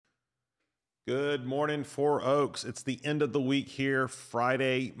Good morning, Four Oaks. It's the end of the week here,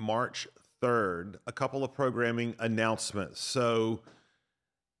 Friday, March 3rd. A couple of programming announcements. So,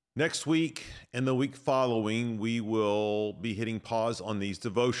 next week and the week following, we will be hitting pause on these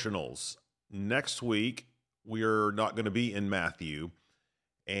devotionals. Next week, we're not going to be in Matthew.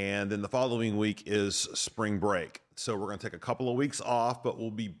 And then the following week is spring break. So, we're going to take a couple of weeks off, but we'll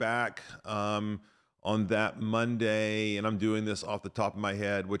be back on that Monday, and I'm doing this off the top of my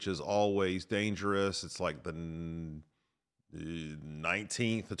head, which is always dangerous. It's like the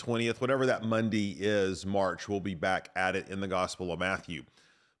 19th, the 20th, whatever that Monday is, March, we'll be back at it in the Gospel of Matthew.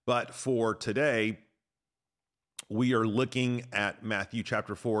 But for today, we are looking at Matthew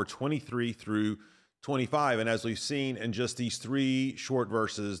chapter 4, 23 through 25. And as we've seen in just these three short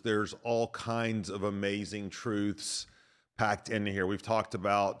verses, there's all kinds of amazing truths packed in here. We've talked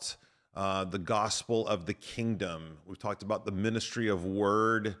about the gospel of the kingdom. We've talked about the ministry of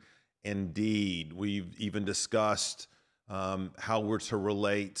word and deed. We've even discussed how we're to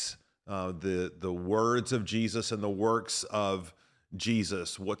relate the words of Jesus and the works of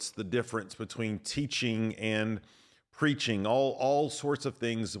Jesus. What's the difference between teaching and preaching? All sorts of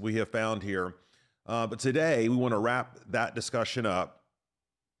things we have found here. But today we want to wrap that discussion up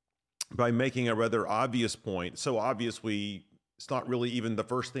by making a rather obvious point. So obvious it's not really even the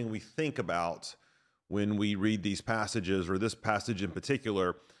first thing we think about when we read these passages, or this passage in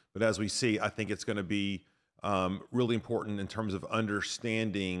particular. But as we see, I think it's going to be really important in terms of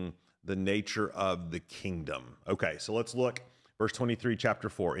understanding the nature of the kingdom. Okay, so let's look. Verse 23, chapter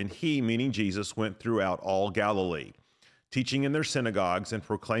 4. And he, meaning Jesus, went throughout all Galilee, teaching in their synagogues and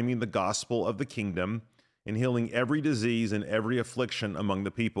proclaiming the gospel of the kingdom and healing every disease and every affliction among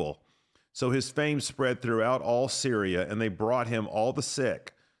the people. So his fame spread throughout all Syria, and they brought him all the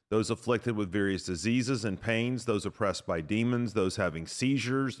sick, those afflicted with various diseases and pains, those oppressed by demons, those having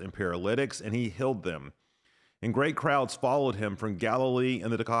seizures and paralytics, and he healed them. And great crowds followed him from Galilee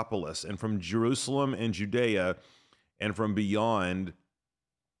and the Decapolis, and from Jerusalem and Judea, and from beyond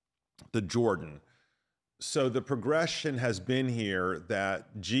the Jordan. So the progression has been here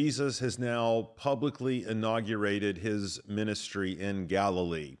that Jesus has now publicly inaugurated his ministry in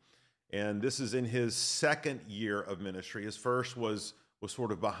Galilee. And this is in his second year of ministry. His first was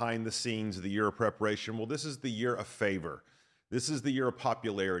sort of behind the scenes, the year of preparation. Well, this is the year of favor. This is the year of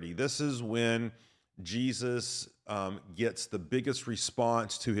popularity. This is when Jesus gets the biggest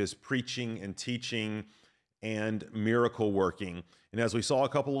response to his preaching and teaching and miracle working. And as we saw a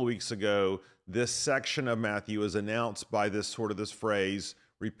couple of weeks ago, this section of Matthew is announced by this phrase,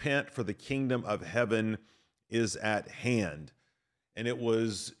 repent, for the kingdom of heaven is at hand. And it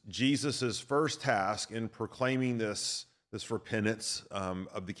was Jesus's first task in proclaiming this repentance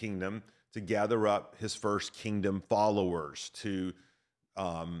of the kingdom to gather up his first kingdom followers, to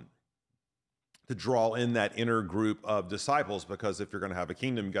draw in that inner group of disciples. Because if you're going to have a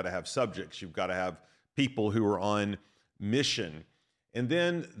kingdom, you've got to have subjects. You've got to have people who are on mission. And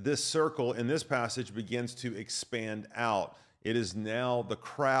then this circle in this passage begins to expand out. It is now the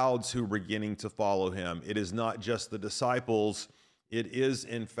crowds who are beginning to follow him. It is not just the disciples. It is,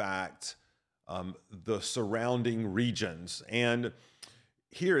 in fact, the surrounding regions. And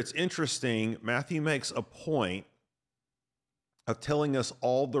here it's interesting. Matthew makes a point of telling us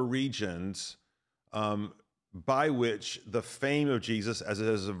all the regions by which the fame of Jesus, as it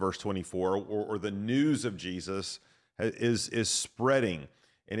is in verse 24, or the news of Jesus is spreading.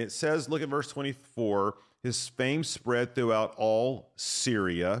 And it says, look at verse 24, his fame spread throughout all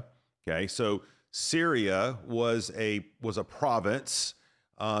Syria. Okay, so Syria was a province,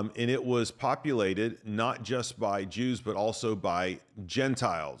 and it was populated not just by Jews, but also by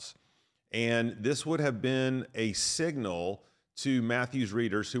Gentiles. And this would have been a signal to Matthew's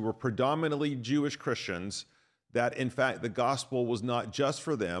readers, who were predominantly Jewish Christians, that in fact the gospel was not just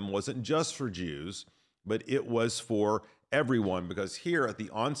for them, wasn't just for Jews, but it was for everyone. Because here at the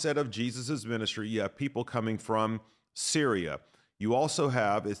onset of Jesus's ministry, you have people coming from Syria. You also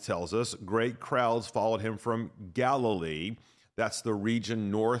have, it tells us, great crowds followed him from Galilee. That's the region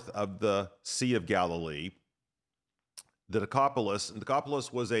north of the Sea of Galilee. The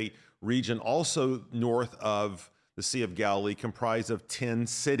Decapolis was a region also north of the Sea of Galilee, comprised of 10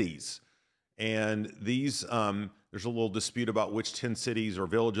 cities. And these, there's a little dispute about which 10 cities or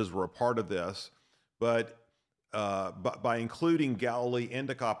villages were a part of this. But by including Galilee and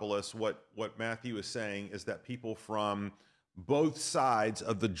Decapolis, what Matthew is saying is that people from both sides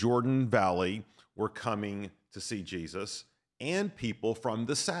of the Jordan Valley were coming to see Jesus, and people from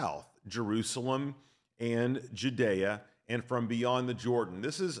the south, Jerusalem and Judea, and from beyond the Jordan.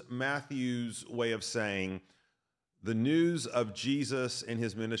 This is Matthew's way of saying The news of Jesus and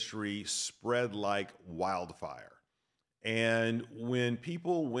his ministry spread like wildfire. And when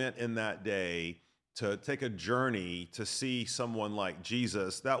people went in that day to take a journey to see someone like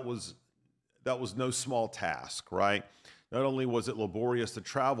Jesus, that was no small task, right? Not only was it laborious to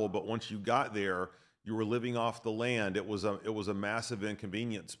travel, but once you got there, you were living off the land. It was a massive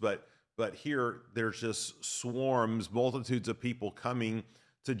inconvenience. But here there's just swarms, multitudes of people coming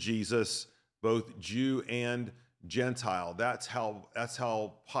to Jesus, both Jew and Gentile. That's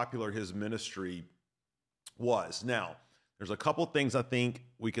how popular his ministry was. Now, there's a couple things I think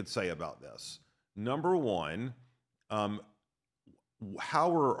we could say about this. Number one, what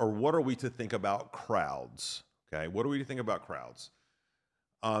are we to think about crowds? Okay, what are we to think about crowds?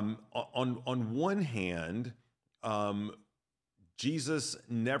 On one hand, Jesus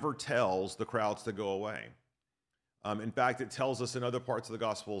never tells the crowds to go away. In fact, it tells us in other parts of the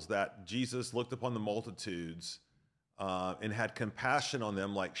Gospels that Jesus looked upon the multitudes and had compassion on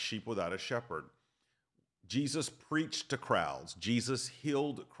them like sheep without a shepherd. Jesus preached to crowds. Jesus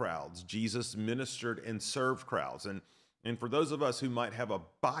healed crowds. Jesus ministered and served crowds. And for those of us who might have a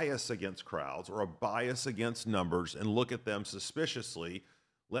bias against crowds or a bias against numbers and look at them suspiciously,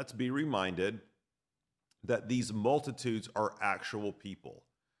 let's be reminded that these multitudes are actual people.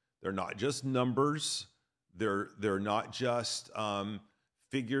 They're not just numbers. They're not just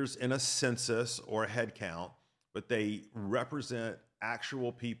figures in a census or a head count, but they represent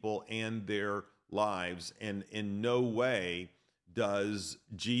actual people and their lives. And in no way does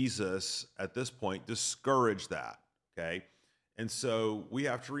Jesus at this point discourage that. Okay. And so we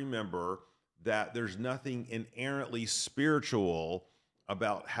have to remember that there's nothing inherently spiritual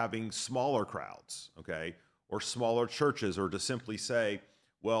about having smaller crowds, okay, or smaller churches, or to simply say,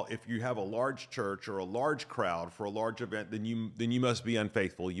 well, if you have a large church or a large crowd for a large event, then you must be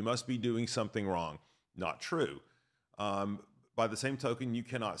unfaithful. You must be doing something wrong. Not true. By the same token, you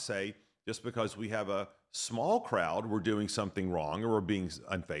cannot say just because we have a small crowd, we're doing something wrong or we're being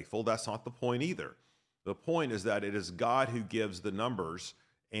unfaithful. That's not the point either. The point is that it is God who gives the numbers,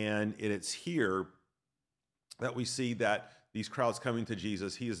 and it's here that we see that these crowds coming to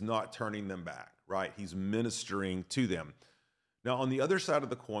Jesus, he is not turning them back, right? He's ministering to them. Now, on the other side of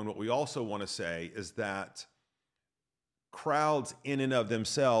the coin, what we also want to say is that crowds in and of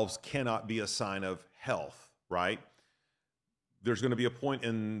themselves cannot be a sign of health, right? There's going to be a point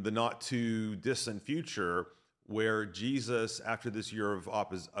in the not too distant future where Jesus, after this year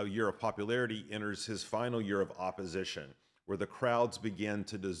of popularity, enters his final year of opposition, where the crowds begin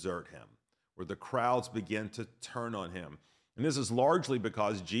to desert him, where the crowds begin to turn on him. And this is largely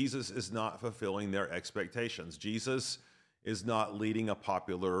because Jesus is not fulfilling their expectations. Jesus is not leading a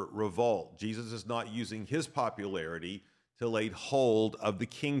popular revolt. Jesus is not using his popularity to lay hold of the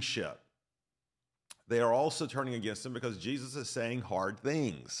kingship. They are also turning against him because Jesus is saying hard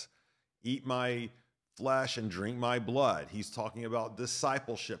things. Eat my flesh and drink my blood. He's talking about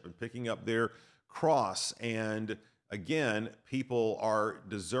discipleship and picking up their cross. And again, people are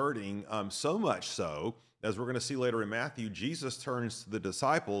deserting, so much so, as we're going to see later in Matthew, Jesus turns to the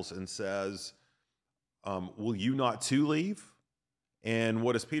disciples and says, will you not too leave? And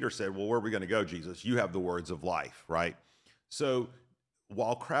what does Peter say? Well, where are we going to go, Jesus? You have the words of life, right? So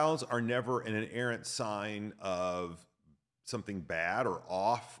while crowds are never an inerrant sign of something bad or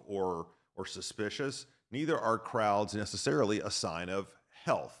off or suspicious, neither are crowds necessarily a sign of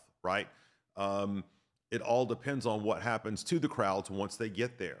health, right? It all depends on what happens to the crowds once they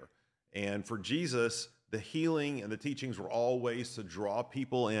get there. And for Jesus, the healing and the teachings were all ways to draw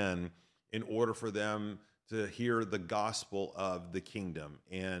people in order for them to hear the gospel of the kingdom.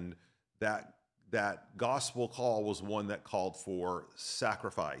 And that gospel call was one that called for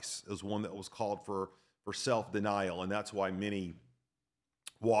sacrifice. It was one that was called for self-denial. And that's why many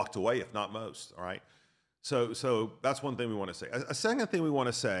walked away, if not most, all right? So that's one thing we want to say. A second thing we want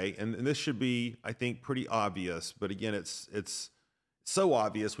to say, and this should be, I think, pretty obvious, but again, it's so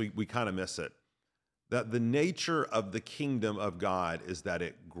obvious we kind of miss it, that the nature of the kingdom of God is that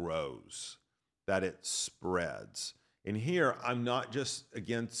it grows, that it spreads. And here, I'm not just,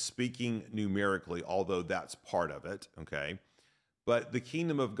 again, speaking numerically, although that's part of it, okay? But the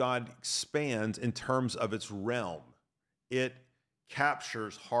kingdom of God expands in terms of its realm. It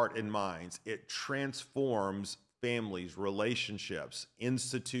captures heart and minds. It transforms families, relationships,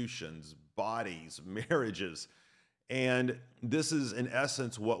 institutions, bodies, marriages. And this is, in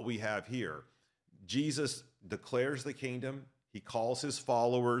essence, what we have here. Jesus declares the kingdom. He calls his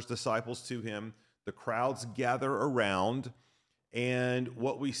followers, disciples to him. The crowds gather around. And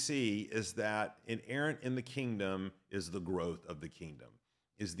what we see is that inherent in the kingdom is the growth of the kingdom,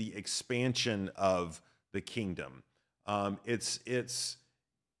 is the expansion of the kingdom. It's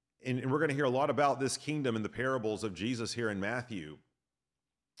and we're going to hear a lot about this kingdom in the parables of Jesus here in Matthew.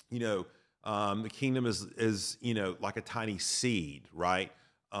 You know, the kingdom is like a tiny seed, right?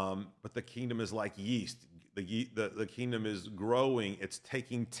 But the kingdom is like yeast. The kingdom is growing. It's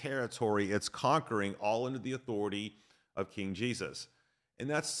taking territory. It's conquering, all under the authority of King Jesus. And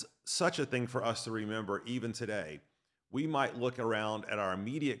that's such a thing for us to remember even today. We might look around at our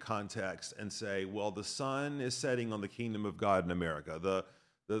immediate context and say, well, the sun is setting on the kingdom of God in America.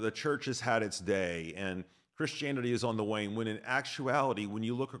 The church has had its day and Christianity is on the wane, when in actuality, when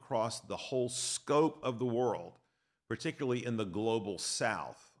you look across the whole scope of the world, particularly in the global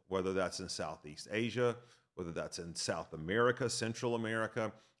south, whether that's in Southeast Asia, whether that's in South America, Central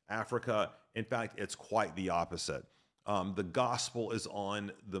America, Africa, in fact, it's quite the opposite. The gospel is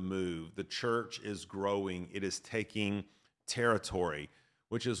on the move. The church is growing. It is taking territory,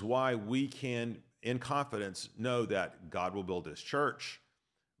 which is why we can, in confidence, know that God will build his church,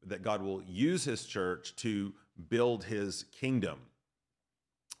 that God will use his church to build his kingdom,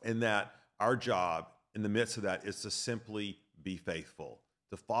 and that our job in the midst of that is to simply be faithful,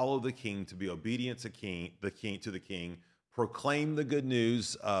 to follow the king, to be obedient to the king, proclaim the good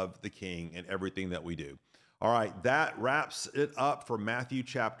news of the king in everything that we do. All right, that wraps it up for Matthew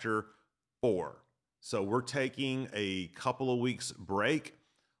chapter 4. So we're taking a couple of weeks break.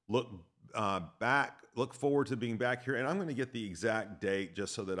 Look forward to being back here. And I'm going to get the exact date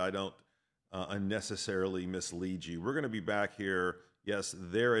just so that I don't unnecessarily mislead you. We're going to be back here. Yes,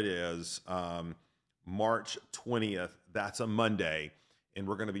 there it is. March 20th. That's a Monday. And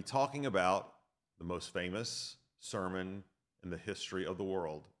we're going to be talking about the most famous sermon in the history of the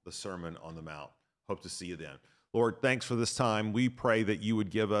world, the Sermon on the Mount. Hope to see you then. Lord, thanks for this time. We pray that you would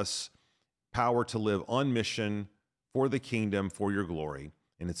give us power to live on mission for the kingdom, for your glory.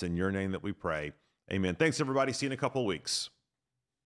 And it's in your name that we pray. Amen. Thanks, everybody. See you in a couple of weeks.